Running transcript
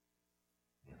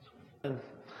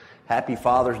Happy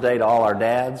Father's Day to all our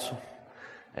dads.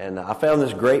 And I found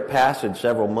this great passage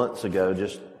several months ago,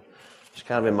 just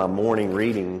kind of in my morning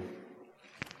reading.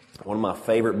 One of my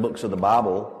favorite books of the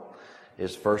Bible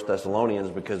is 1 Thessalonians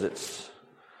because it's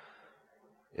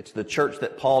the church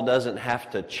that Paul doesn't have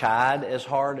to chide as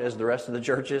hard as the rest of the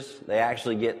churches. They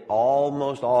actually get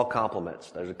almost all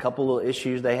compliments. There's a couple little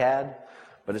issues they had,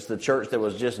 but it's the church that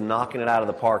was just knocking it out of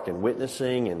the park and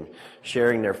witnessing and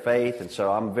sharing their faith. And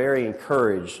so I'm very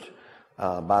encouraged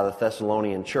by the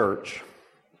Thessalonian church.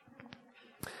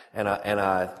 And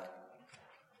I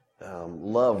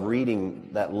love reading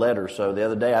that letter. So the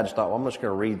other day I just thought, well, I'm just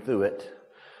going to read through it.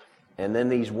 And then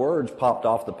these words popped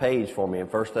off the page for me in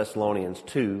 1 Thessalonians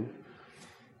 2.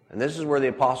 And this is where the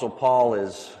Apostle Paul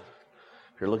is.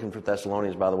 If you're looking for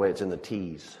Thessalonians, by the way, it's in the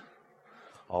T's.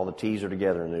 All the T's are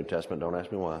together in the New Testament. Don't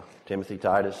ask me why. Timothy,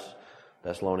 Titus,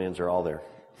 Thessalonians are all there.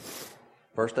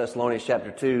 1 Thessalonians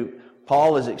chapter 2,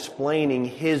 Paul is explaining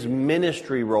his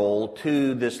ministry role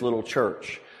to this little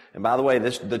church. And by the way,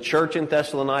 the church in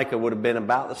Thessalonica would have been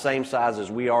about the same size as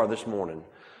we are this morning.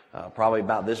 Probably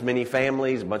about this many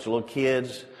families, a bunch of little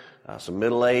kids, some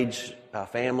middle-aged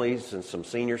families, and some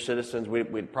senior citizens.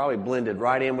 We'd probably blended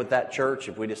right in with that church.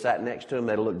 If we just sat next to them,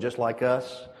 they'd look just like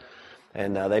us.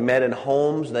 And they met in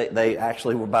homes. They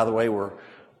actually were, by the way, were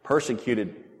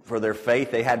persecuted for their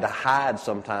faith. They had to hide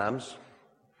sometimes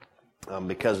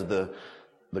because the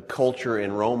culture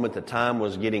in Rome at the time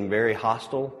was getting very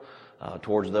hostile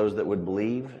towards those that would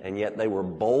believe, and yet they were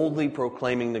boldly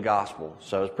proclaiming the gospel.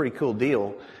 So it's a pretty cool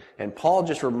deal. And Paul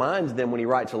just reminds them when he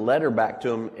writes a letter back to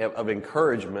them of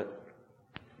encouragement.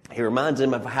 He reminds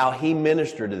them of how he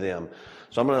ministered to them.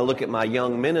 So I'm going to look at my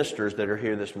young ministers that are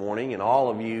here this morning, and all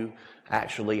of you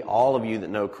that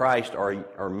know Christ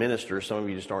are ministers. Some of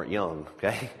you just aren't young,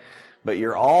 okay? But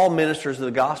you're all ministers of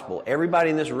the gospel. Everybody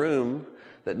in this room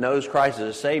that knows Christ as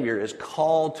a Savior is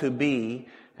called to be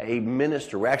a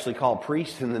minister. We're actually called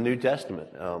priests in the New Testament.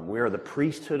 We are the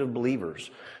priesthood of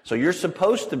believers. So you're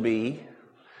supposed to be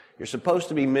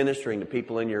ministering to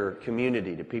people in your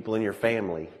community, to people in your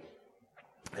family.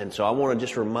 And so I want to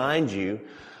just remind you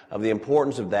of the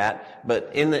importance of that.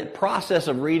 But in the process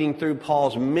of reading through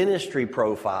Paul's ministry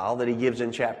profile that he gives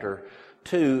in chapter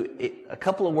 2, a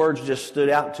couple of words just stood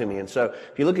out to me. And so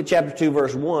if you look at chapter 2,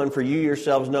 verse 1, for you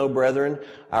yourselves know, brethren,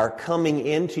 our coming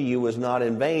into you was not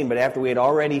in vain, but after we had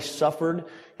already suffered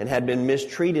and had been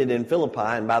mistreated in Philippi.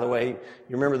 And by the way, you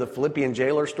remember the Philippian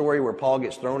jailer story where Paul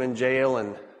gets thrown in jail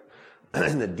and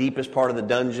in the deepest part of the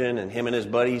dungeon, and him and his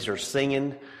buddies are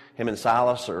singing. Him and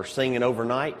Silas are singing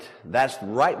overnight. That's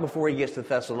right before he gets to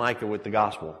Thessalonica with the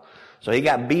gospel. So he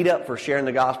got beat up for sharing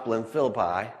the gospel in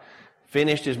Philippi,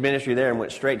 finished his ministry there, and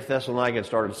went straight to Thessalonica and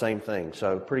started the same thing.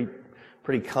 So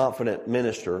pretty confident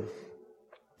minister.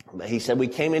 He said, we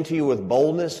came into you with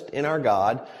boldness in our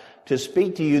God to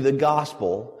speak to you the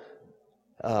gospel,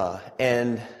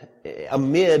 and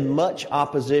amid much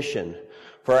opposition.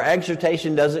 For our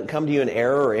exhortation doesn't come to you in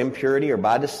error or impurity or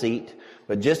by deceit,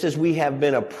 but just as we have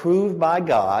been approved by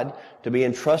God to be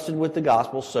entrusted with the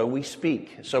gospel, so we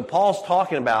speak. So Paul's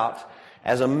talking about,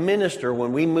 as a minister,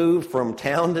 when we move from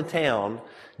town to town,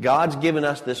 God's given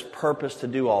us this purpose to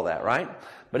do all that, right?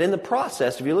 But in the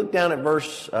process, if you look down at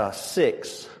verse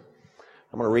 6,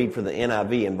 I'm going to read for the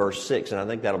NIV in verse 6, and I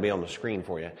think that'll be on the screen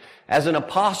for you. As an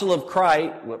apostle of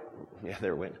Christ,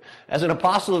 As an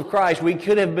apostle of Christ, we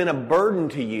could have been a burden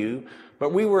to you,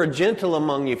 but we were gentle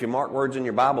among you. If you mark words in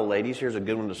your Bible, ladies, here's a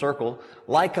good one to circle.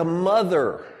 Like a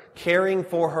mother caring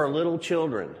for her little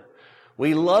children.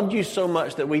 We loved you so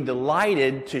much that we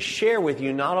delighted to share with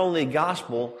you not only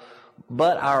gospel,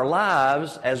 but our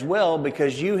lives as well,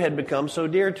 because you had become so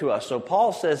dear to us. So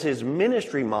Paul says his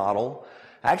ministry model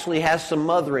actually has some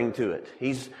mothering to it.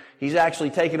 He's actually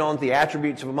taken on the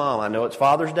attributes of a mom. I know it's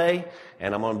Father's Day,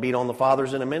 and I'm going to beat on the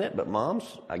fathers in a minute, but moms,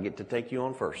 I get to take you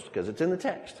on first because it's in the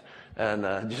text.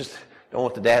 And just don't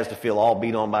want the dads to feel all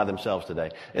beat on by themselves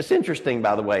today. It's interesting,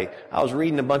 by the way. I was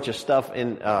reading a bunch of stuff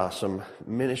in some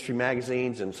ministry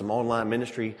magazines and some online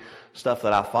ministry stuff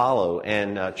that I follow,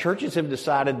 and churches have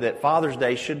decided that Father's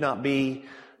Day should not be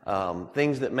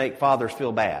things that make fathers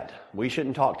feel bad. We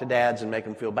shouldn't talk to dads and make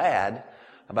them feel bad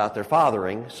about their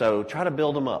fathering, so try to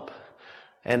build them up.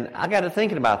 And I got to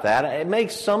thinking about that. It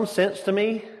makes some sense to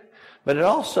me, but it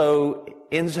also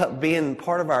ends up being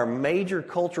part of our major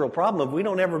cultural problem of we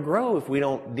don't ever grow if we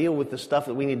don't deal with the stuff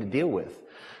that we need to deal with.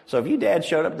 So if you dads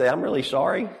showed up today, I'm really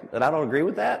sorry that I don't agree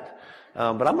with that,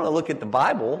 but I'm going to look at the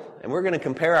Bible, and we're going to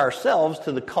compare ourselves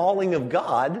to the calling of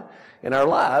God in our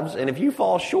lives, and if you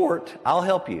fall short, I'll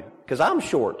help you, because I'm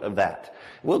short of that.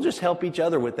 We'll just help each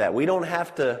other with that. We don't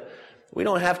have to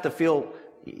feel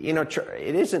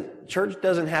church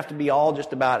doesn't have to be all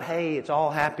just about, hey, it's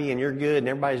all happy and you're good and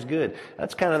everybody's good.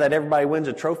 That's kind of that everybody wins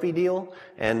a trophy deal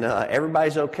and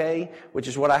everybody's okay, which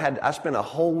is what I spent a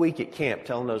whole week at camp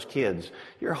telling those kids,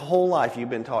 your whole life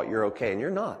you've been taught you're okay, and you're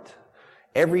not.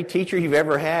 Every teacher you've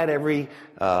ever had, every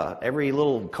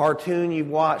little cartoon you've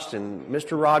watched, and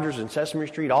Mr. Rogers and Sesame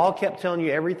Street all kept telling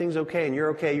you everything's okay and you're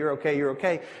okay, you're okay, you're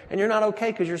okay, and you're not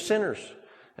okay because you're sinners.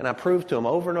 And I proved to them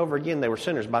over and over again they were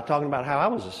sinners by talking about how I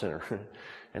was a sinner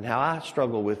and how I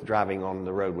struggle with driving on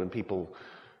the road when people,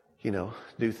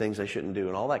 do things they shouldn't do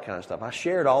and all that kind of stuff. I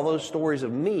shared all those stories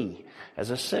of me as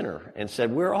a sinner and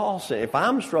said, we're all sinners. If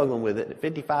I'm struggling with it at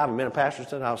 55 and been a pastor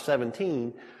since I was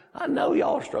 17, I know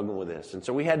y'all are struggling with this. And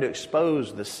so we had to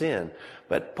expose the sin.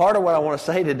 But part of what I want to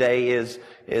say today is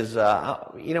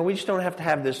we just don't have to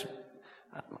have this.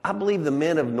 I believe the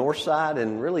men of Northside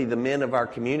and really the men of our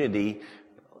community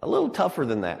a little tougher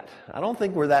than that. I don't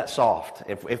think we're that soft.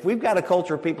 If we've got a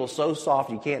culture of people so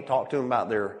soft you can't talk to them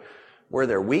about where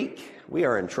they're weak, we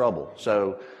are in trouble.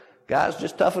 So, guys,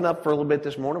 just toughen up for a little bit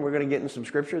this morning. We're going to get in some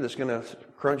scripture that's going to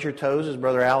crunch your toes, as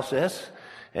Brother Al says.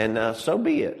 And so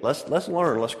be it. Let's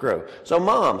learn. Let's grow. So,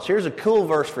 moms, here's a cool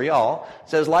verse for y'all. It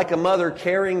says, like a mother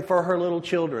caring for her little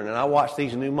children. And I watch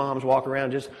these new moms walk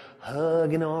around just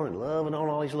hugging on and loving on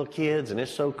all these little kids, and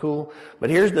it's so cool.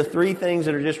 But here's the 3 things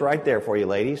that are just right there for you,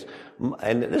 ladies.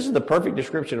 And this is the perfect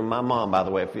description of my mom, by the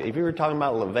way. If you were talking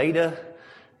about Levada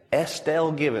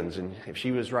Estelle Givens, and if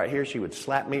she was right here, she would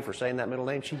slap me for saying that middle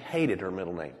name. She hated her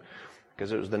middle name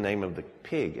because it was the name of the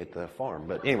pig at the farm.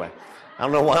 But anyway, I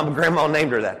don't know why my grandma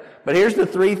named her that. But here's the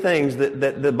 3 things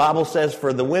that the Bible says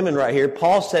for the women right here.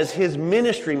 Paul says his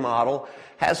ministry model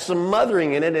has some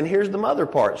mothering in it, and here's the mother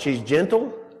part. She's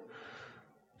gentle.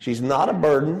 She's not a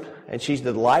burden, and she's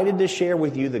delighted to share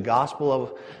with you the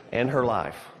gospel and her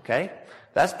life. Okay,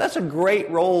 that's a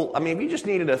great role. I mean, if you just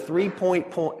needed a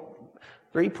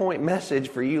 3-point message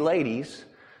for you ladies,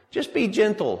 just be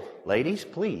gentle, ladies.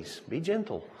 Please be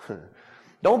gentle.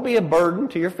 Don't be a burden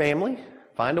to your family.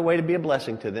 Find a way to be a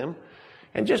blessing to them,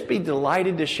 and just be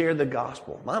delighted to share the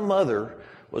gospel. My mother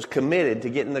was committed to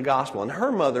getting the gospel, and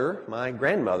her mother, my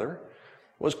grandmother,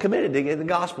 was committed to get the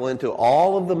gospel into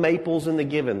all of the Maples and the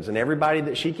Givens and everybody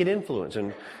that she could influence.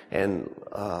 And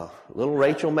little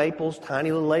Rachel Maples,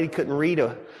 tiny little lady, couldn't read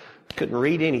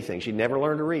anything. She'd never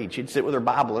learned to read. She'd sit with her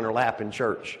Bible in her lap in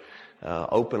church,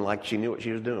 open like she knew what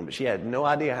she was doing, but she had no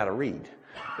idea how to read.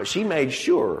 But she made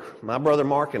sure my brother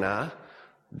Mark and I,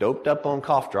 doped up on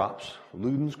cough drops,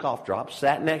 Luden's cough drops,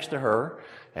 sat next to her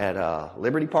at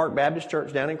Liberty Park Baptist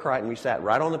Church down in Crichton. We sat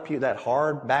right on the pew, that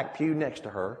hard back pew next to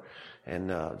her,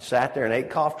 and sat there and ate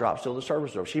cough drops till the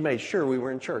service was over. She made sure we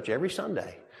were in church every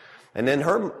Sunday. And then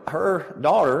her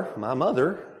daughter, my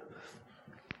mother,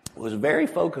 was very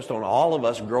focused on all of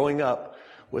us growing up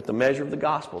with the measure of the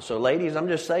gospel. So ladies, I'm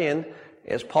just saying,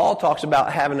 as Paul talks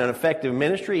about having an effective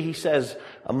ministry, he says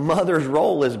a mother's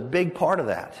role is a big part of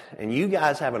that. And you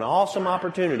guys have an awesome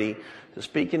opportunity to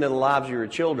speak into the lives of your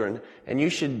children, and you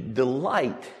should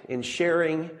delight in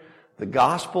sharing the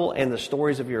gospel and the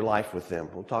stories of your life with them.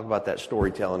 We'll talk about that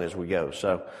storytelling as we go.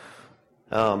 So,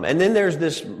 and then there's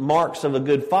this marks of a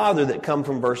good father that come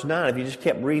from verse 9. If you just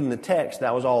kept reading the text,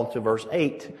 that was all to verse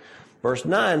 8. Verse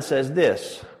 9 says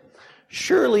this,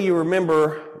 surely you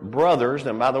remember brothers,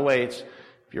 and by the way, if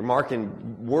you're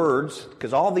marking words,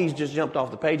 because all these just jumped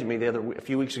off the page at me a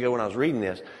few weeks ago when I was reading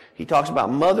this. He talks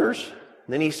about mothers,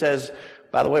 and then he says,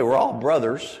 by the way, we're all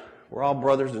brothers. We're all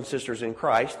brothers and sisters in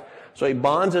Christ. So he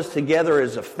bonds us together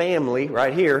as a family,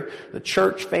 right here, the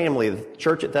church family. The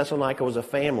church at Thessalonica was a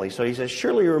family. So he says,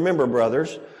 surely you remember,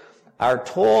 brothers, our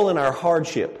toil and our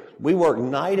hardship. We work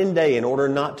night and day in order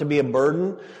not to be a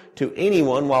burden to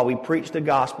anyone while we preach the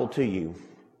gospel to you.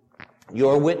 You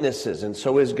are witnesses, and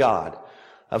so is God,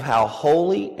 of how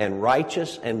holy and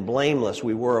righteous and blameless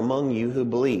we were among you who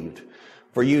believed.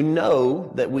 For you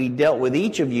know that we dealt with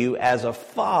each of you as a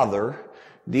father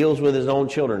deals with his own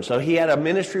children. So he had a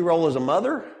ministry role as a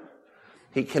mother.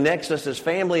 He connects us as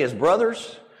family, as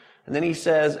brothers. And then he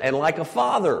says, and like a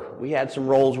father, we had some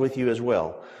roles with you as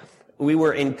well. We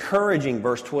were encouraging,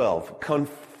 verse 12,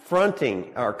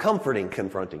 comforting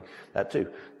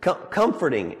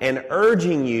and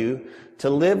urging you to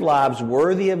live lives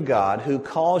worthy of God who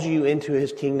calls you into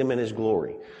his kingdom and his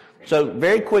glory. So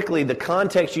very quickly, the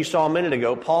context you saw a minute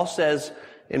ago, Paul says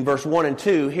in verse 1 and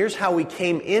 2, here's how we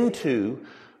came into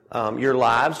your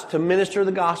lives to minister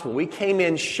the gospel. We came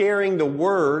in sharing the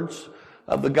words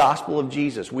of the gospel of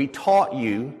Jesus. We taught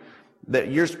you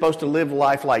that you're supposed to live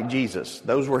life like Jesus.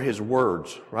 Those were his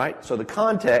words, right? So the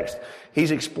context,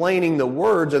 he's explaining the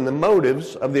words and the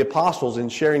motives of the apostles in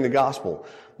sharing the gospel.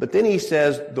 But then he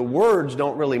says the words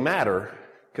don't really matter,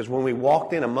 because when we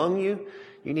walked in among you,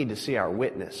 you need to see our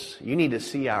witness. You need to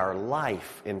see our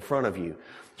life in front of you.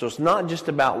 So it's not just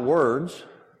about words,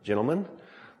 gentlemen.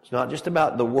 It's not just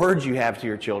about the words you have to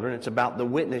your children. It's about the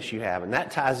witness you have. And that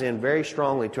ties in very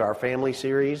strongly to our family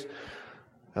series.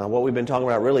 What we've been talking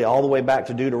about really all the way back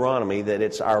to Deuteronomy, that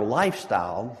it's our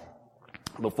lifestyle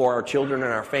before our children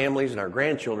and our families and our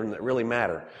grandchildren that really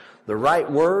matter. The right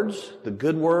words, the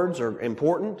good words are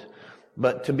important,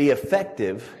 but to be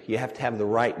effective, you have to have the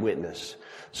right witness.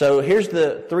 So here's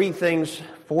the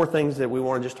four things that we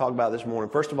want to just talk about this morning.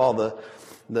 First of all,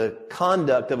 the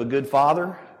conduct of a good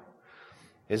father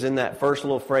is in that first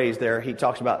little phrase there. He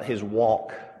talks about his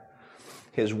walk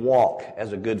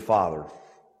as a good father.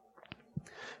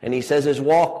 And he says his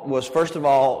walk was, first of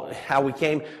all, how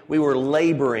we were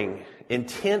laboring,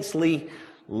 intensely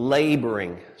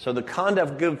laboring. So the conduct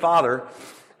of a good father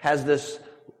has this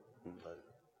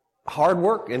hard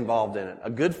work involved in it. A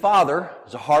good father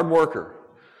is a hard worker.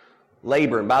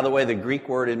 Labor, and by the way, the Greek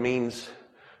word, it means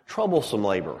troublesome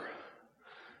labor.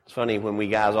 It's funny when we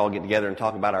guys all get together and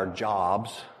talk about our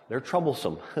jobs, they're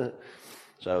troublesome.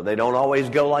 So they don't always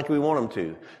go like we want them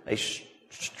to. They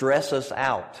stress us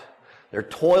out. They're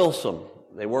toilsome.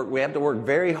 We have to work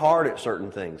very hard at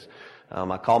certain things.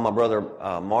 I called my brother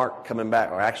Mark coming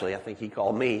back, or actually I think he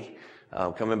called me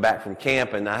coming back from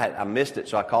camp, and I missed it,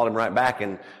 so I called him right back,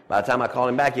 and by the time I called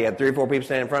him back, he had 3 or 4 people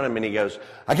standing in front of him, and he goes,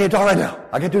 "I can't talk right now.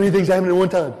 I can't do anything happening at one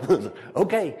time."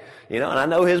 Okay. And I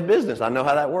know his business. I know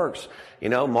how that works.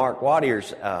 Mark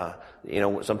Wattier's,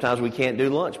 sometimes we can't do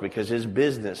lunch because his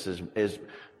business is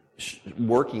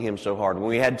working him so hard. When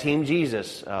we had Team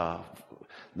Jesus,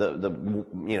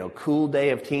 the cool day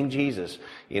of Team Jesus,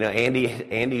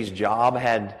 Andy's job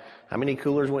had, how many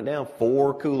coolers went down?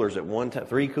 4 coolers at one time,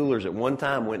 3 coolers at one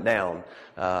time went down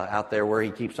out there where he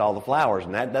keeps all the flowers,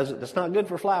 and that's not good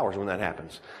for flowers when that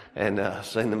happens. And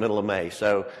it's in the middle of May,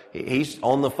 so he's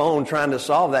on the phone trying to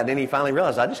solve that. And then he finally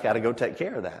realized, I just got to go take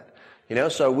care of that.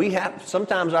 So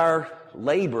sometimes our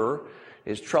labor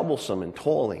is troublesome and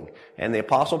toiling. And the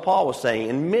Apostle Paul was saying,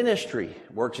 in ministry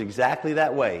works exactly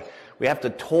that way. We have to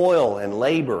toil and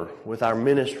labor with our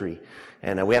ministry.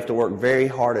 And we have to work very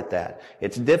hard at that.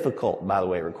 It's difficult, by the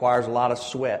way. It requires a lot of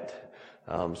sweat.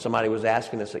 Somebody was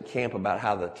asking us at camp about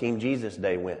how the Team Jesus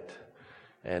Day went.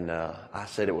 And I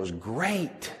said it was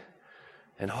great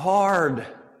and hard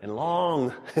and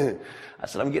long. I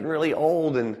said, I'm getting really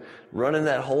old, and running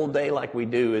that whole day like we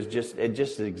do is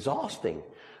just exhausting.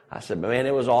 I said, man,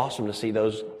 it was awesome to see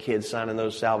those kids signing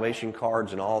those salvation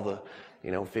cards and all the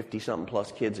 50-something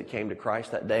plus kids that came to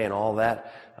Christ that day and all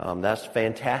that. That's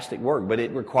fantastic work, but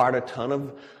it required a ton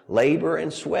of labor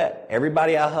and sweat.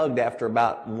 Everybody I hugged after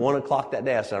about 1 o'clock that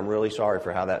day, I said, I'm really sorry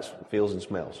for how that feels and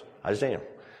smells. I just am,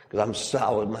 because I'm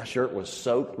solid. My shirt was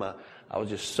soaked. I was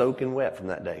just soaking wet from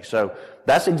that day. So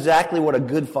that's exactly what a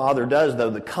good father does, though.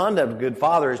 The conduct of a good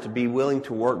father is to be willing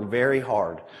to work very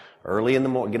hard. Early in the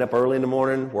morning, get up early in the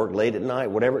morning, work late at night,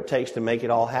 whatever it takes to make it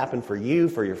all happen for you,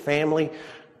 for your family,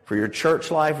 for your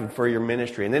church life, and for your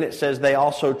ministry. And then it says they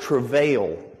also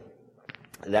travail.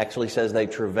 It actually says they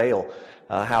travail.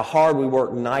 How hard we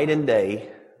work night and day.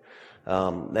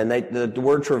 And the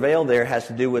word travail there has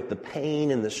to do with the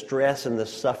pain and the stress and the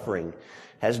suffering. It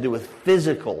has to do with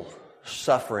physical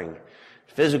suffering,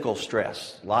 physical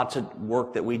stress. Lots of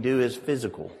work that we do is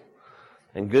physical.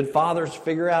 And good fathers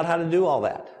figure out how to do all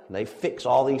that. They fix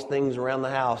all these things around the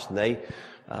house, and they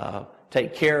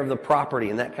take care of the property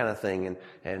and that kind of thing.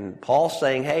 And Paul's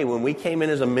saying, hey, when we came in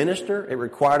as a minister, it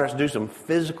required us to do some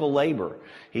physical labor.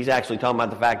 He's actually talking about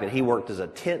the fact that he worked as a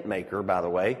tent maker, by the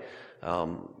way,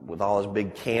 with all his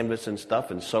big canvas and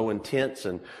stuff, and sewing tents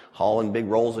and hauling big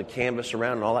rolls of canvas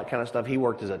around and all that kind of stuff. He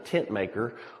worked as a tent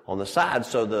maker on the side,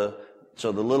 so the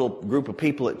little group of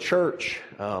people at church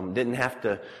didn't have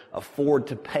to afford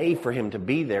to pay for him to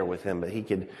be there with him, but he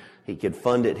could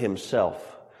fund it himself.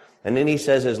 And then he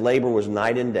says his labor was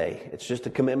night and day. It's just a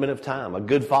commitment of time. A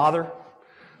good father,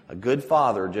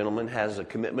 gentlemen, has a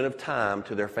commitment of time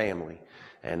to their family.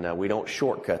 And we don't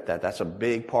shortcut that. That's a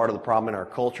big part of the problem in our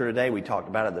culture today. We talked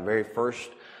about it the very first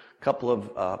couple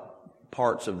of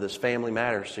parts of this Family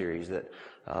Matters series, that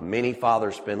many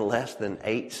fathers spend less than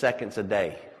 8 seconds a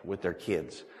day with their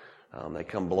kids. They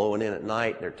come blowing in at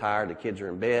night, they're tired, the kids are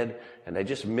in bed, and they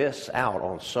just miss out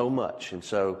on so much. And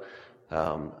so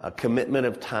a commitment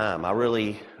of time. I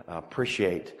really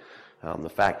appreciate the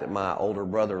fact that my older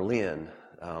brother Lynn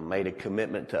made a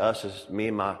commitment to us, as me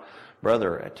and my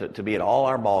brother, to be at all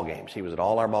our ball games. He was at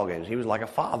all our ball games. He was like a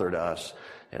father to us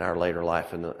in our later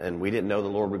life, and we didn't know the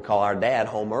Lord would call our dad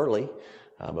home early,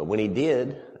 but when he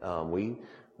did, we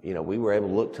we were able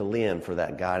to look to Lynn for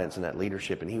that guidance and that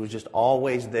leadership, and he was just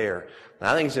always there. And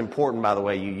I think it's important, by the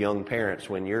way, you young parents,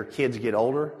 when your kids get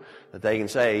older, that they can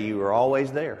say, you were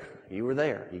always there. You were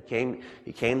there. You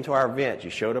came to our events. You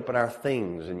showed up at our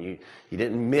things, and you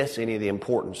didn't miss any of the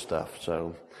important stuff.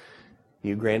 So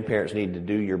you grandparents need to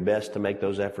do your best to make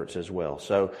those efforts as well.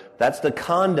 So that's the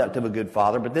conduct of a good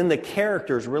father. But then the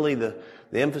character is really the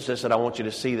emphasis that I want you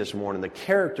to see this morning. The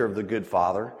character of the good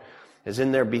father is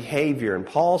in their behavior. And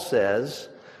Paul says,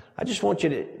 I just want you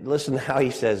to listen to how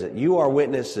he says it. You are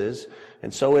witnesses,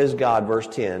 and so is God, verse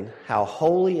 10, how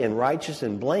holy and righteous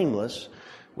and blameless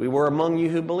we were among you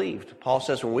who believed. Paul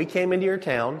says, when we came into your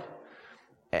town,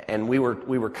 and we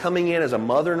were coming in as a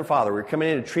mother and a father, we were coming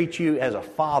in to treat you as a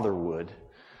father would,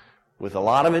 with a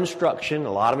lot of instruction,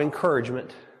 a lot of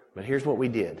encouragement. But here's what we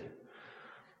did.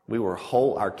 We were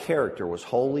our character was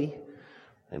holy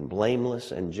and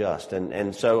blameless and just.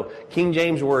 And so King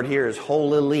James word here is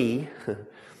holily. I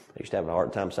used to have a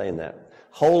hard time saying that.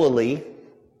 Holily.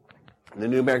 The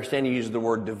New American Standard uses the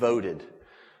word devoted.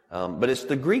 But it's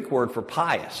the Greek word for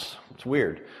pious. It's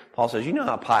weird. Paul says, you know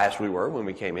how pious we were when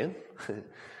we came in.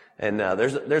 And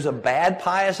there's a bad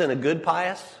pious and a good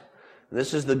pious.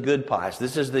 This is the good pious.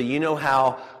 This is the,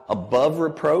 how above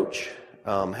reproach,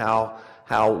 how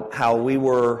we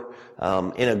were,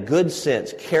 in a good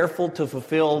sense, careful to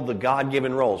fulfill the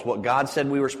God-given roles. What God said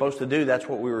we were supposed to do, that's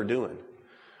what we were doing.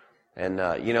 And,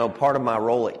 part of my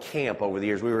role at camp over the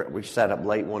years, we sat up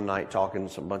late one night talking,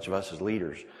 a bunch of us as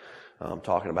leaders,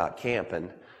 talking about camp.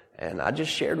 And I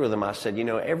just shared with them, I said,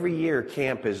 every year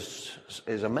camp is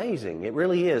amazing. It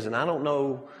really is. And I don't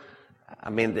know,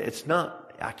 it's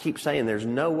not, I keep saying there's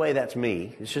no way that's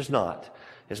me. It's just not.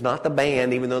 It's not the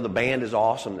band, even though the band is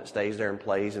awesome that stays there and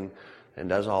plays and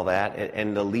does all that.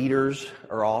 And the leaders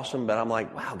are awesome. But I'm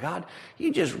like, wow, God,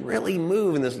 you just really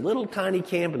move in this little tiny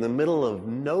camp in the middle of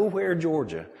nowhere,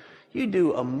 Georgia. You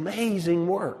do amazing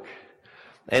work.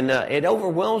 And it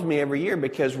overwhelms me every year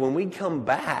because when we come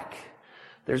back,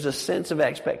 there's a sense of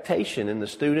expectation in the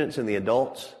students and the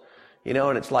adults,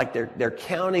 and it's like they're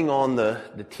counting on the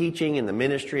teaching and the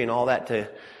ministry and all that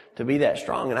to be that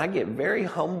strong. And I get very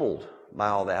humbled by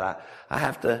all that. I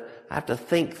have to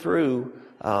think through,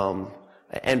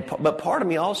 but part of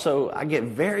me also, I get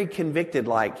very convicted,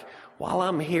 like, while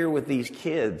I'm here with these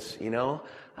kids,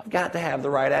 I've got to have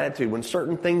the right attitude. When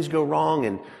certain things go wrong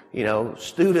and,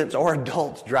 students or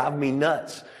adults drive me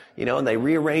nuts, and they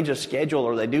rearrange a schedule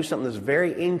or they do something that's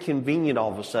very inconvenient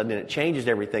all of a sudden and it changes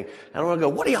everything. I don't want to go,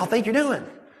 what do y'all think you're doing?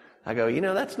 I go,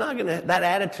 that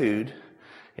attitude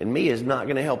in me is not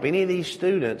going to help any of these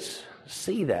students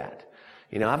see that.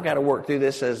 I've got to work through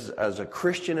this as a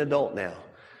Christian adult now.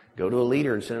 Go to a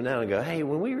leader and sit them down and go, hey,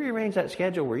 when we rearrange that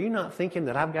schedule, were you not thinking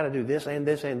that I've got to do this and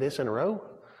this and this in a row?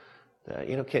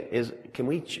 Can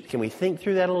we think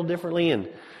through that a little differently and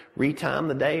retime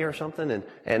the day or something?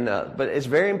 But it's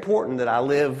very important that I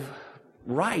live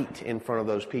right in front of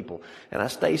those people, and I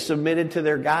stay submitted to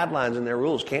their guidelines and their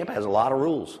rules. Camp has a lot of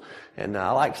rules, and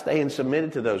I like staying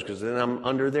submitted to those because then I'm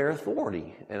under their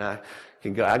authority. And I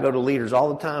go to leaders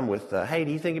all the time with, hey,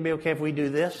 do you think it'd be okay if we do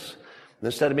this? And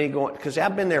instead of me going, because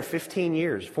I've been there 14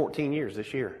 years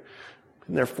this year.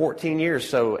 Been there 14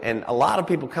 years. And a lot of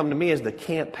people come to me as the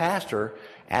camp pastor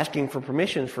asking for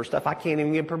permissions for stuff I can't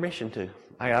even give permission to.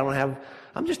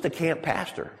 I'm just a camp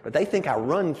pastor. But they think I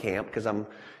run camp because I'm,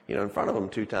 in front of them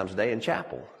 2 times a day in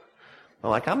chapel. I'm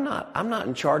like, I'm not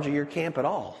in charge of your camp at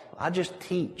all. I just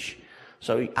teach.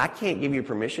 So I can't give you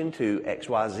permission to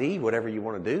XYZ, whatever you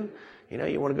want to do.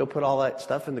 You want to go put all that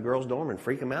stuff in the girls' dorm and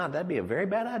freak them out. That'd be a very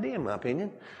bad idea, in my opinion.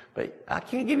 But I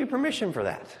can't give you permission for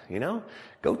that,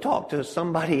 Go talk to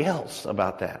somebody else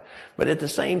about that. But at the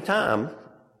same time,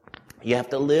 you have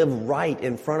to live right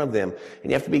in front of them.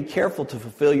 And you have to be careful to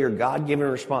fulfill your God-given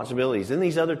responsibilities. In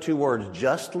these other 2 words,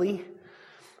 justly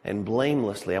and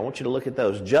blamelessly, I want you to look at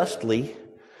those. Justly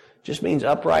just means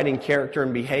upright in character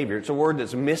and behavior. It's a word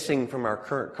that's missing from our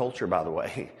current culture, by the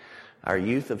way. Our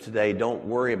youth of today don't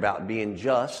worry about being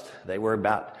just. They're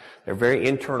very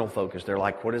internal focused. They're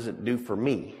like, what does it do for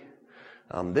me?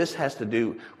 This has to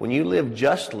do, when you live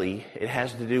justly, it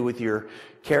has to do with your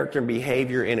character and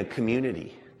behavior in a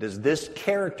community. Does this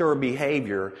character or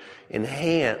behavior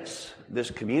enhance this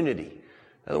community?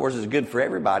 In other words, is it good for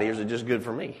everybody or is it just good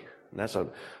for me? And that's a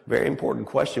very important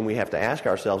question we have to ask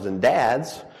ourselves. And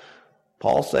dads,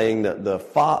 Paul's saying that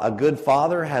a good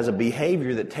father has a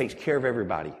behavior that takes care of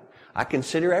everybody. I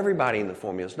consider everybody in the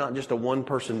formula. It's not just a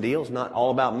one-person deal. It's not all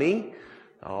about me,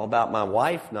 not all about my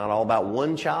wife, not all about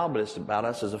one child, but it's about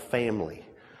us as a family.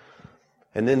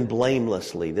 And then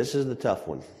blamelessly. This is the tough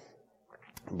one.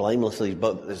 Blamelessly,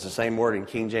 both, it's the same word in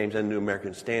King James and New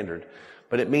American Standard.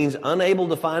 But it means unable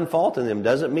to find fault in them.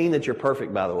 Doesn't mean that you're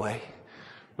perfect, by the way.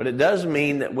 But it does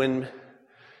mean that when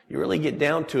you really get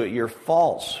down to it, your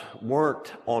faults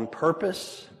weren't on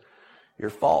purpose. Your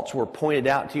faults were pointed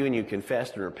out to you and you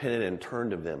confessed and repented and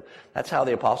turned of them. That's how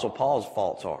the Apostle Paul's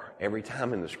faults are every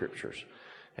time in the Scriptures.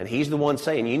 And he's the one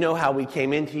saying, you know how we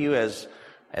came into you as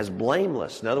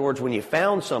blameless. In other words, when you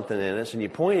found something in us and you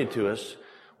pointed to us,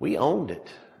 we owned it.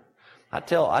 I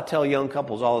tell young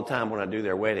couples all the time when I do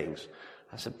their weddings,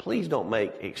 I said, please don't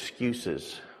make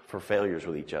excuses for failures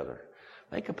with each other.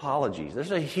 Make apologies.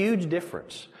 There's a huge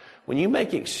difference. When you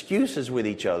make excuses with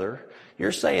each other,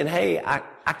 you're saying, hey,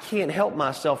 I can't help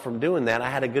myself from doing that. I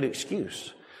had a good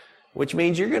excuse, which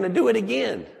means you're going to do it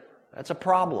again. That's a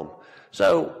problem.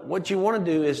 So what you want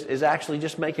to do is actually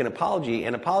just make an apology.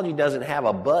 An apology doesn't have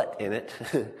a but in it.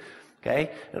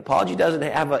 Okay? An apology doesn't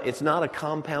have it's not a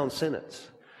compound sentence.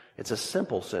 It's a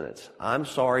simple sentence. I'm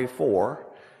sorry for,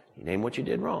 you name what you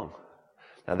did wrong.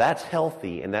 Now that's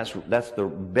healthy, and that's the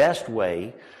best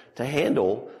way to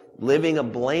handle living a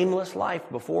blameless life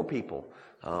before people.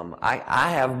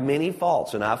 I have many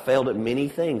faults, and I've failed at many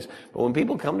things. But when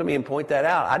people come to me and point that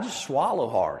out, I just swallow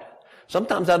hard.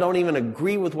 Sometimes I don't even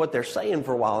agree with what they're saying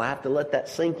for a while. I have to let that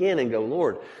sink in and go,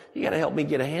 Lord, you got to help me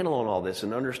get a handle on all this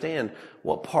and understand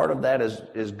what part of that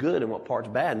is good and what part's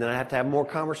bad. And then I have to have more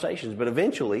conversations. But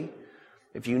eventually,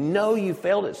 if you know you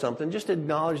failed at something, just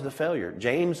acknowledge the failure.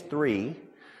 James 3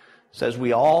 says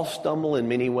we all stumble in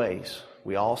many ways.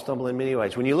 We all stumble in many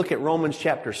ways. When you look at Romans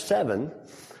chapter 7,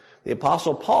 the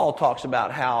Apostle Paul talks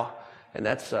about how, and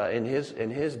that's in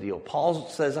his deal, Paul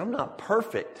says, I'm not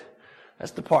perfect.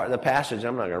 That's the part of the passage,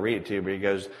 I'm not going to read it to you, but he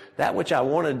goes, that which I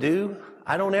want to do,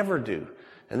 I don't ever do.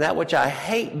 And that which I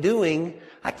hate doing,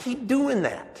 I keep doing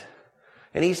that.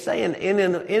 And he's saying, in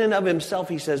and of himself,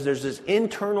 he says, there's this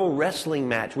internal wrestling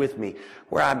match with me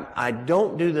where I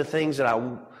don't do the things that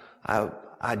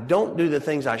I don't do the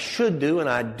things I should do, and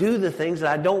I do the things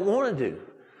that I don't want to do.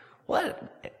 Well,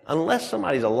 unless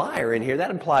somebody's a liar in here, that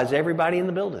implies everybody in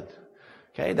the building.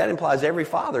 Okay, that implies every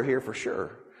father here for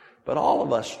sure. But all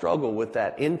of us struggle with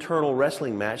that internal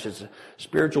wrestling match. It's a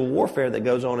spiritual warfare that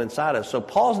goes on inside us. So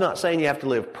Paul's not saying you have to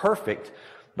live perfect,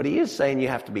 but he is saying you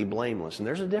have to be blameless. And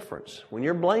there's a difference. When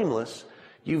you're blameless,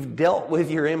 you've dealt with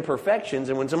your imperfections,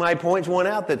 and when somebody points one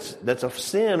out that's a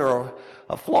sin or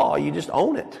a flaw, you just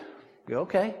own it. You go,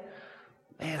 okay,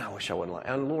 man, I wish I wouldn't lie.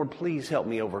 And Lord, please help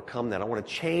me overcome that. I want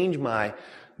to change my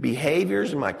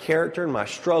behaviors and my character and my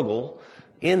struggle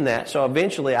in that, so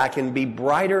eventually I can be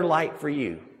brighter light for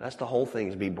you. That's the whole thing,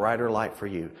 is be brighter light for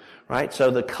you, right?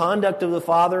 So the conduct of the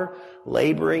Father,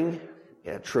 laboring,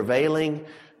 travailing,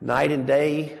 night and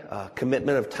day,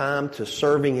 commitment of time to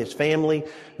serving His family.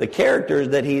 The character is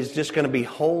that He's just going to be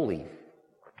holy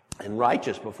and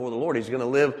righteous before the Lord. He's going to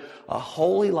live a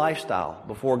holy lifestyle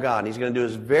before God. And He's going to do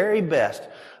His very best.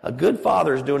 A good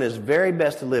father is doing his very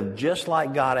best to live just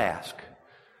like God asked,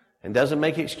 and doesn't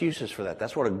make excuses for that.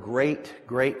 That's what a great,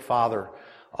 great father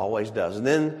always does. And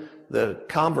then the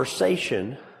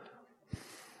conversation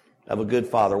of a good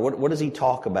father. What does he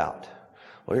talk about?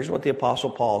 Well, here's what the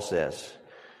Apostle Paul says.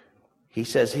 He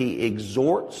says he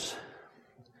exhorts.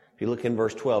 If you look in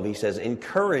verse 12, he says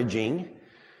encouraging,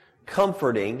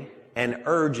 comforting, and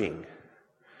urging.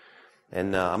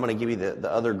 And I'm going to give you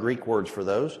the other Greek words for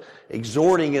those.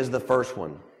 Exhorting is the first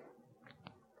one.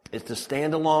 It's to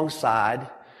stand alongside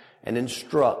and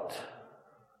instruct.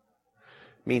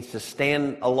 Means to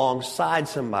stand alongside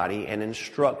somebody and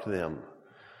instruct them.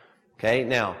 Okay,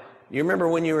 now, you remember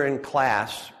when you were in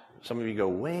class, some of you go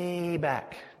way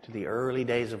back to the early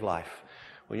days of life.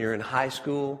 When you're in high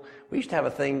school, we used to have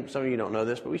a thing, some of you don't know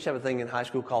this, but we used to have a thing in high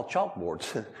school called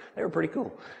chalkboards. They were pretty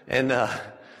cool. And,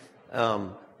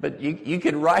 but you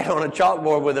could write on a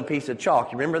chalkboard with a piece of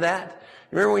chalk. You remember that?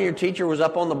 You remember when your teacher was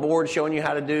up on the board showing you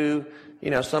how to do,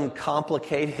 some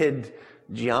complicated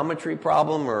geometry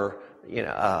problem or,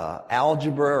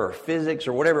 algebra or physics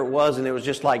or whatever it was, and it was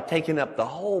just like taking up the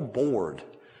whole board.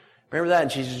 Remember that?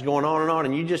 And she's just going on,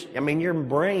 and you just, your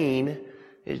brain,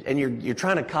 and you're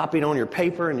trying to copy it on your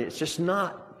paper, and it's just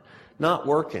not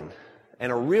working.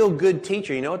 And a real good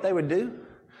teacher, you know what they would do?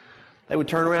 They would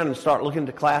turn around and start looking at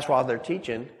the class while they're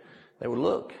teaching. They would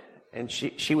look, and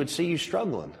she would see you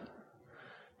struggling.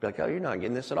 Be like, oh, you're not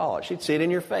getting this at all. She'd see it in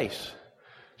your face.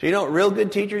 So you know what real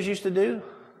good teachers used to do?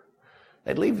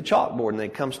 They'd leave the chalkboard and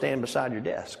they'd come stand beside your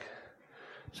desk.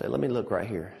 Say, let me look right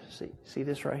here. See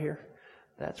this right here?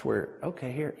 That's where,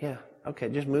 okay, here, yeah. Okay,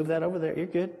 just move that over there. You're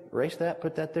good. Erase that,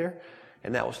 put that there.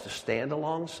 And that was to stand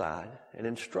alongside and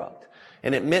instruct.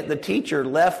 And it meant the teacher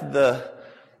left the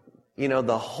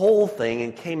the whole thing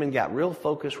and came and got real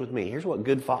focused with me. Here's what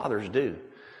good fathers do.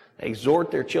 They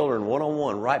exhort their children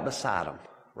one-on-one right beside them.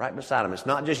 Right beside them. It's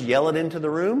not just yell it into the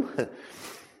room.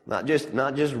 Not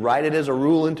just write it as a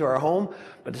rule into our home,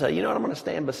 but to say, I'm going to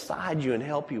stand beside you and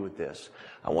help you with this.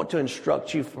 I want to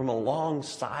instruct you from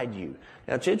alongside you.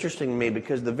 Now, it's interesting to me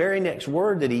because the very next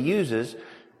word that he uses,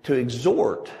 to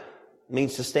exhort,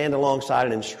 means to stand alongside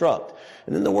and instruct.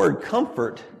 And then the word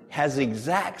comfort has the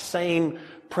exact same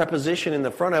preposition in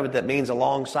the front of it that means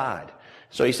alongside.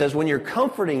 So he says when you're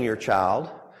comforting your child,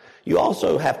 you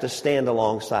also have to stand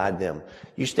alongside them.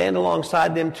 You stand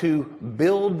alongside them to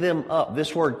build them up.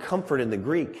 This word comfort in the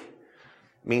Greek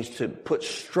means to put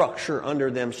structure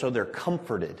under them so they're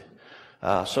comforted,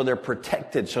 so they're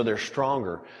protected, so they're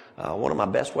stronger. One of my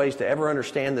best ways to ever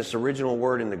understand this original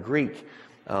word in the Greek,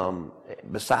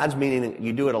 besides meaning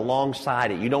you do it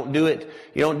alongside it. You don't do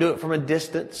it from a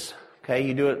distance. Okay,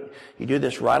 you do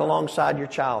this right alongside your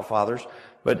child, fathers.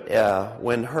 But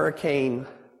when Hurricane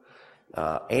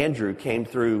Andrew came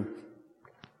through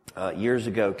years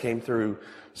ago, came through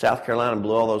South Carolina and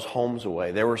blew all those homes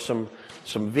away, there were some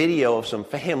video of some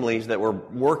families that were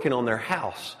working on their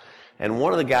house. And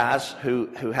one of the guys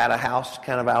who had a house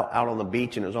kind of out on the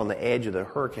beach, and it was on the edge of the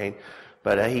hurricane,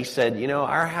 but he said,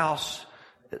 our house,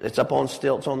 it's up on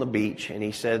stilts on the beach, and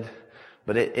he said,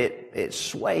 but it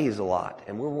sways a lot,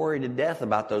 and we're worried to death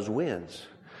about those winds.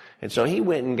 And so he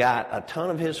went and got a ton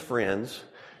of his friends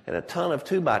and a ton of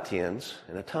 2x10s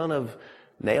and a ton of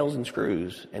nails and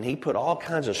screws, and he put all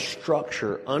kinds of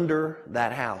structure under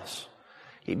that house.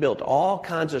 He built all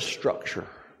kinds of structure,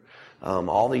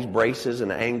 all these braces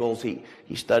and angles. He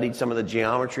studied some of the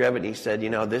geometry of it, and he said,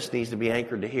 this needs to be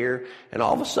anchored to here. And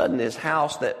all of a sudden, his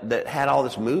house that had all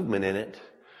this movement in it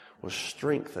was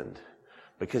strengthened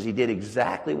because he did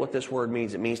exactly what this word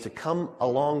means. It means to come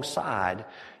alongside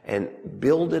and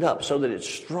build it up so that it's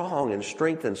strong and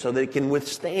strengthened, so that it can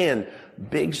withstand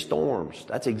big storms.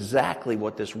 That's exactly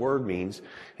what this word means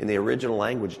in the original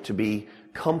language, to be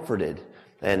comforted.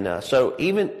 And so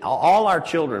even all our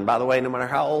children, by the way, no matter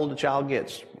how old the child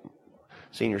gets,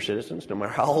 senior citizens, no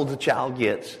matter how old the child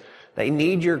gets, they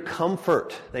need your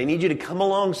comfort. They need you to come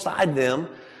alongside them,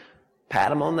 pat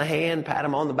them on the hand, pat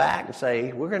them on the back, and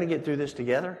say, we're going to get through this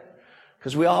together.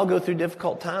 Because we all go through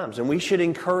difficult times, and we should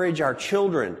encourage our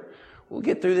children. We'll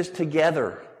get through this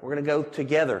together. We're going to go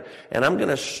together. And I'm going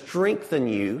to strengthen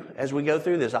you as we go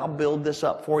through this. I'll build this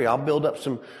up for you. I'll build up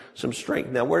some strength.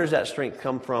 Now, where does that strength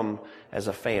come from as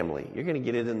a family? You're going to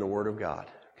get it in the Word of God,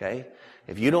 okay?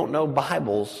 If you don't know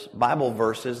Bible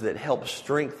verses that help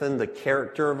strengthen the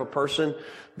character of a person,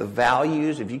 the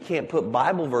values, if you can't put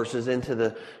Bible verses into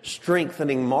the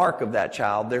strengthening mark of that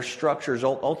child, their structure is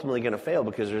ultimately going to fail,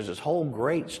 because there's this whole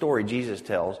great story Jesus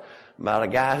tells about a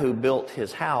guy who built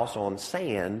his house on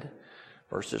sand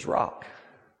versus rock.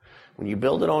 When you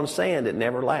build it on sand, it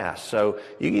never lasts. So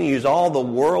you can use all the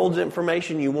world's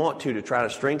information you want to try to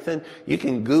strengthen. You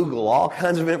can Google all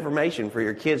kinds of information for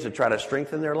your kids to try to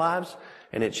strengthen their lives,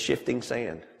 and it's shifting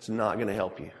sand. It's not going to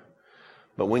help you.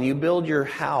 But when you build your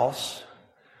house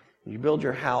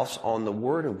on the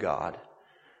Word of God,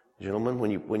 gentlemen,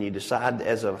 when you decide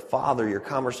as a father, your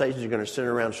conversations are going to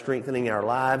center around strengthening our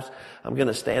lives. I'm going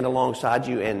to stand alongside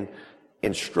you and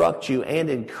instruct you and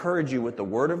encourage you with the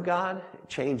Word of God. It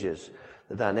changes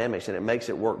the dynamics, and it makes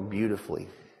it work beautifully.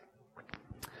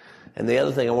 And the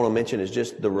other thing I want to mention is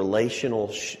just the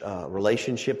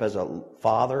relationship as a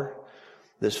father,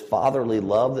 this fatherly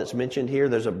love that's mentioned here.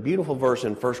 There's a beautiful verse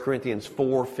in 1 Corinthians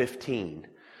 4:15.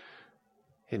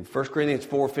 In 1 Corinthians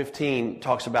 4:15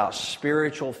 talks about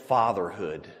spiritual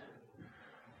fatherhood.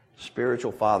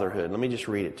 Spiritual fatherhood. Let me just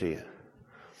read it to you.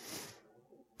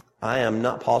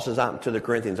 Paul says to the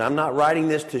Corinthians, I'm not writing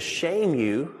this to shame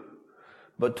you,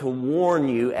 but to warn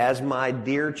you as my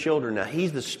dear children. Now,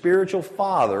 he's the spiritual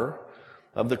father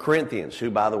of the Corinthians, who,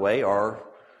 by the way, are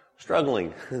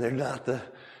struggling. They're not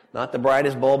the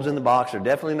brightest bulbs in the box. They're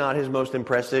definitely not his most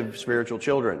impressive spiritual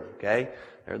children, okay?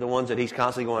 They're the ones that he's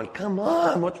constantly going, come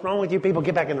on, what's wrong with you people?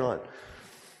 Get back in line.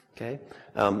 Okay?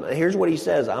 Here's what he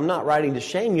says. I'm not writing to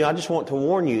shame you. I just want to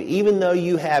warn you. Even though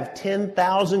you have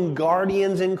 10,000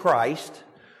 guardians in Christ,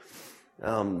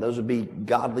 those would be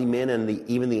godly men and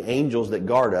even the angels that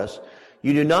guard us,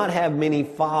 you do not have many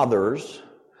fathers.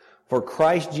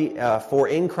 For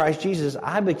in Christ Jesus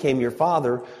I became your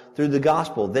father through the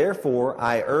gospel. Therefore,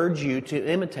 I urge you to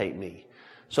imitate me.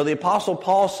 So the Apostle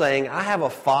Paul's saying, I have a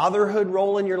fatherhood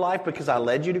role in your life because I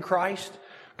led you to Christ,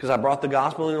 because I brought the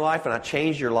gospel in your life and I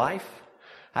changed your life.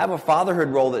 I have a fatherhood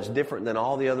role that's different than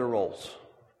all the other roles.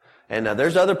 And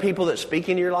there's other people that speak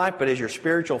into your life, but as your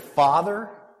spiritual father,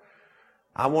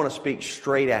 I want to speak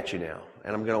straight at you now,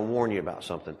 and I'm going to warn you about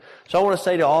something. So I want to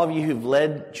say to all of you who've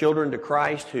led children to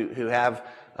Christ, who have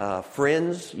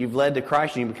friends you've led to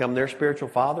Christ and you become their spiritual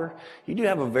father, you do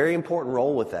have a very important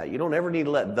role with that. You don't ever need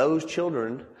to let those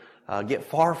children get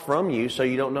far from you so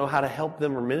you don't know how to help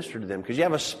them or minister to them, because you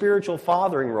have a spiritual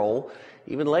fathering role.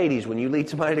 Even ladies, when you lead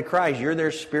somebody to Christ, you're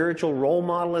their spiritual role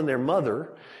model and their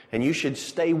mother, and you should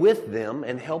stay with them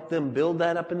and help them build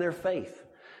that up in their faith.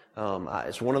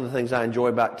 It's one of the things I enjoy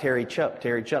about Terry Chupp.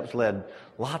 Terry Chupp's led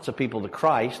lots of people to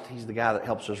Christ. He's the guy that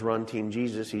helps us run Team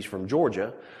Jesus. He's from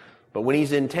Georgia. But when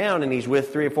he's in town and he's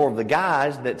with 3 or 4 of the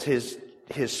guys, that's his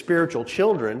spiritual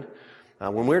children,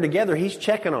 when we're together, he's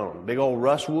checking on them. Big old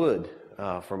Russ Wood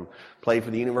played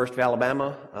for the University of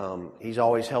Alabama. He's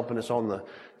always helping us on the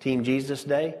Team Jesus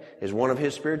Day, is one of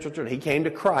his spiritual children. He came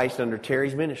to Christ under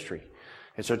Terry's ministry.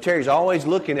 And so Terry's always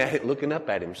looking up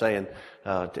at him, saying,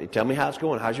 tell me how it's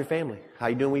going. How's your family? How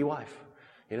you doing with your wife?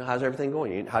 You know, how's everything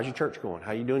going? How's your church going?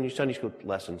 How you doing your Sunday school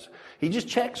lessons? He just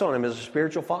checks on him as a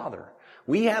spiritual father.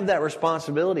 We have that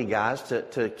responsibility, guys,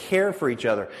 to care for each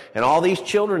other. And all these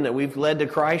children that we've led to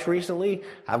Christ recently,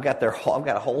 I've got a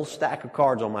whole stack of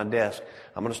cards on my desk.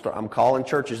 I'm calling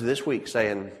churches this week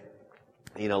saying,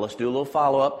 you know, let's do a little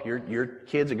follow-up. Your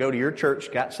kids that go to your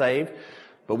church got saved.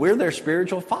 But we're their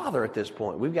spiritual father at this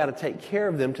point. We've got to take care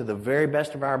of them to the very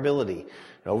best of our ability.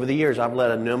 And over the years, I've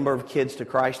led a number of kids to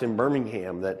Christ in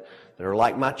Birmingham that are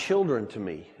like my children to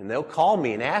me. And they'll call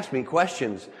me and ask me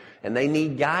questions, and they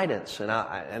need guidance. And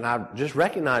I just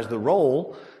recognize the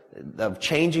role of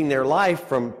changing their life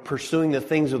from pursuing the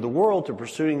things of the world to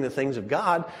pursuing the things of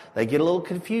God. They get a little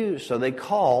confused, so they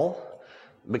call,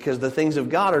 because the things of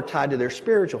God are tied to their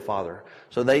spiritual father.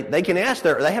 So they can ask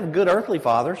they have good earthly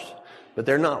fathers, but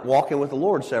they're not walking with the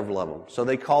Lord, several of them. So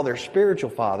they call their spiritual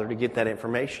father to get that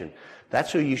information.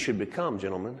 That's who you should become,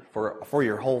 gentlemen, for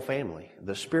your whole family.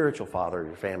 The spiritual father of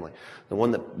your family. The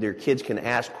one that your kids can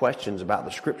ask questions about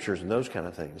the scriptures and those kind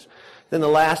of things. Then the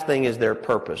last thing is their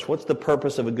purpose. What's the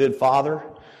purpose of a good father?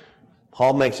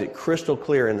 Paul makes it crystal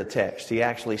clear in the text. He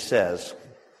actually says,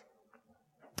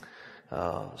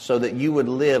 so that you would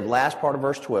live, last part of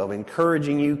verse 12,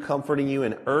 encouraging you, comforting you,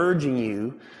 and urging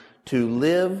you to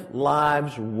live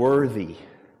lives worthy.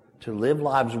 To live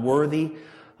lives worthy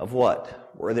of what?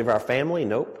 Worthy of our family?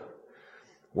 Nope.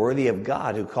 Worthy of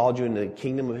God who called you into the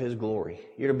kingdom of His glory.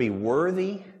 You're to be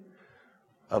worthy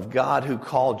of God who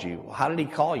called you. Well, how did He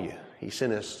call you? He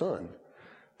sent His Son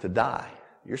to die.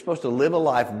 You're supposed to live a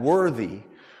life worthy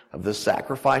of the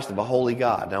sacrifice of a holy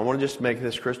God. Now I want to just make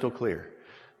this crystal clear.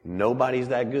 Nobody's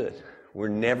that good. We're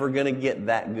never going to get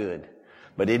that good.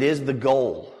 But it is the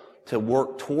goal to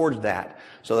work towards that,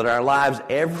 so that our lives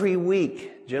every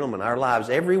week, gentlemen, our lives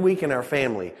every week in our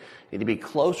family need to be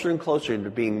closer and closer to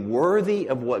being worthy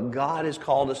of what God has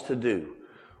called us to do.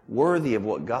 Worthy of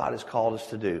what God has called us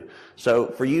to do. So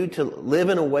for you to live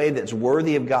in a way that's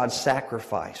worthy of God's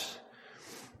sacrifice.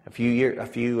 I think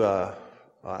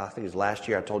it was last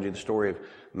year I told you the story of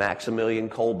Maximilian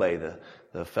Kolbe,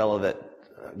 the fellow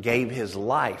that gave his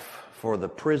life for the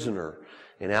prisoner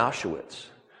in Auschwitz.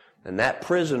 And that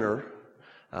prisoner,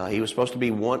 he was supposed to be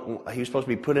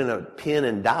put in a pen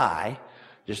and die,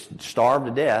 just starve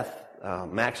to death.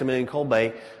 Maximilian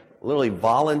Kolbe literally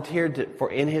volunteered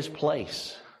in his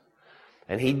place,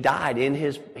 and he died in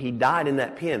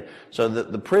that pen. So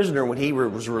the prisoner, when he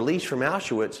was released from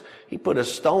Auschwitz, he put a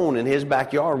stone in his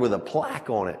backyard with a plaque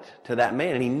on it to that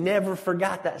man, and he never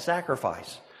forgot that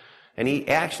sacrifice. And he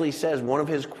actually says one of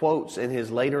his quotes in his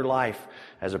later life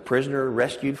as a prisoner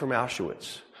rescued from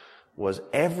Auschwitz was,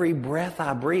 every breath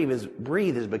I breathe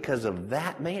is because of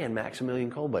that man,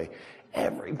 Maximilian Kolbe.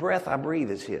 Every breath I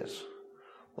breathe is his.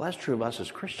 Well, that's true of us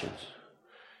as Christians.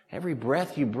 Every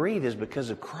breath you breathe is because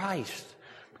of Christ,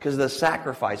 because of the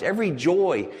sacrifice. Every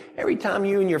joy, every time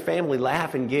you and your family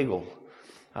laugh and giggle.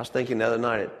 I was thinking the other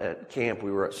night at camp,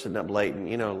 we were sitting up late,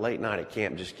 and late night at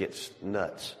camp just gets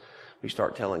nuts. We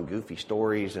start telling goofy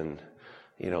stories and,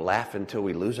 laughing until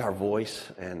we lose our voice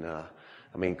and,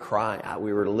 crying.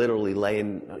 We were literally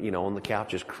laying, on the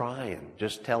couches crying,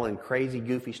 just telling crazy,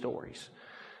 goofy stories.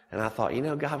 And I thought,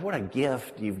 God, what a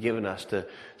gift you've given us to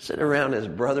sit around as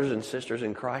brothers and sisters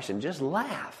in Christ and just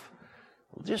laugh.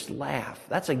 Just laugh.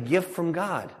 That's a gift from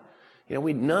God.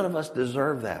 None of us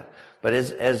deserve that. But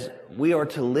as we are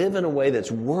to live in a way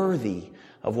that's worthy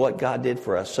of what God did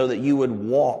for us, so that you would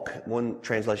walk, one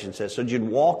translation says, so that you'd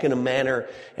walk in a manner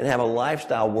and have a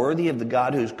lifestyle worthy of the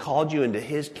God who's called you into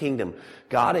His kingdom.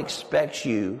 God expects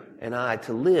you and I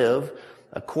to live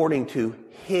according to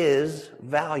His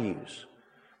values.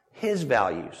 His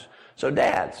values. So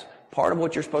dads, part of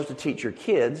what you're supposed to teach your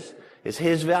kids is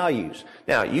His values.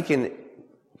 Now, you can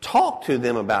talk to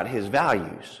them about His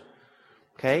values.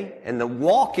 Okay? And the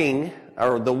walking,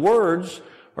 or the words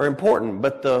are important,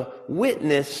 but the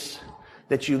witness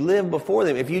that you live before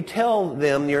them, if you tell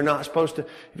them you're not supposed to,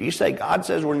 if you say God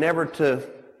says we're never to,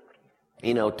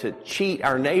 to cheat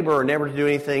our neighbor or never to do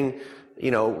anything,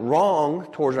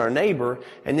 wrong towards our neighbor,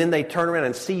 and then they turn around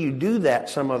and see you do that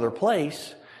some other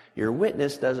place, your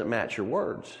witness doesn't match your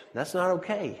words. That's not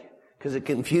okay, because it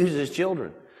confuses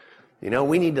children.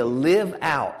 We need to live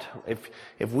out.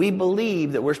 If we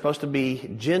believe that we're supposed to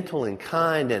be gentle and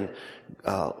kind and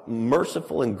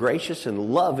merciful and gracious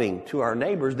and loving to our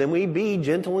neighbors, then we be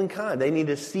gentle and kind. They need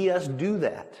to see us do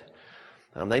that.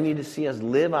 They need to see us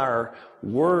live our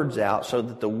words out so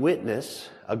that the witness,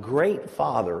 a great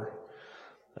father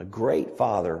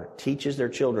teaches their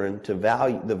children to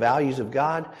value the values of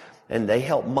God, and they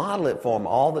help model it for them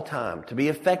all the time. To be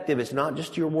effective, it's not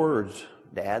just your words,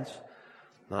 dads.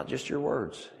 Not just your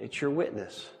words. It's your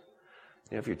witness.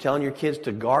 If you're telling your kids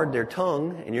to guard their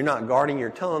tongue and you're not guarding your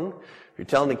tongue, if you're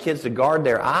telling the kids to guard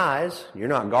their eyes, you're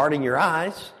not guarding your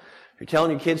eyes. If you're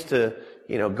telling your kids to,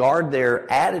 guard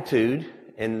their attitude,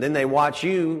 and then they watch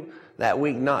you that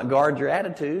week not guard your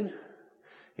attitude,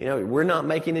 we're not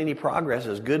making any progress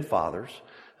as good fathers.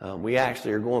 We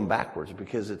actually are going backwards,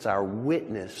 because it's our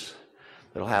witness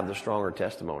that'll have the stronger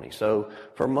testimony. So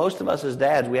for most of us as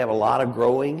dads, we have a lot of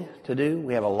growing to do.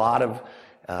 We have a lot of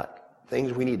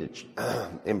things we need to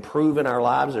improve in our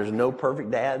lives. There's no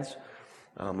perfect dads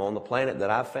on the planet that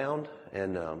I've found.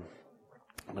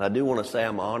 But I do want to say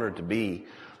I'm honored to be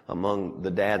among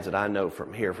the dads that I know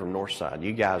from here, from Northside.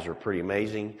 You guys are pretty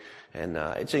amazing. And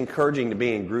it's encouraging to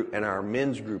be in our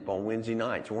men's group on Wednesday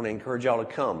nights. I want to encourage y'all to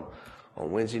come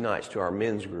on Wednesday nights to our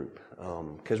men's group,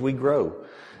 because we grow.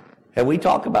 And we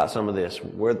talk about some of this,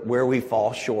 where we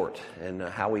fall short, and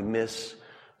how we miss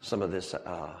some of this,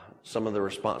 some of the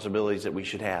responsibilities that we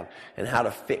should have, and how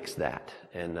to fix that.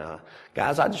 And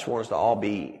guys, I just want us to all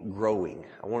be growing.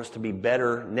 I want us to be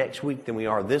better next week than we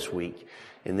are this week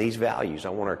in these values. I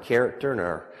want our character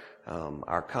and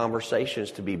our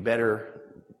conversations to be better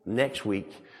next week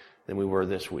than we were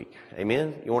this week.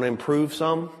 Amen? You want to improve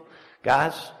some?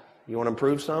 Guys, you want to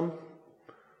improve some?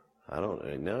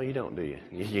 No, you don't, do you?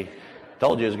 You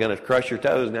told you it was going to crush your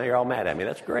toes. Now you're all mad at me.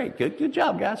 That's great. Good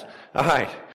job, guys. All right.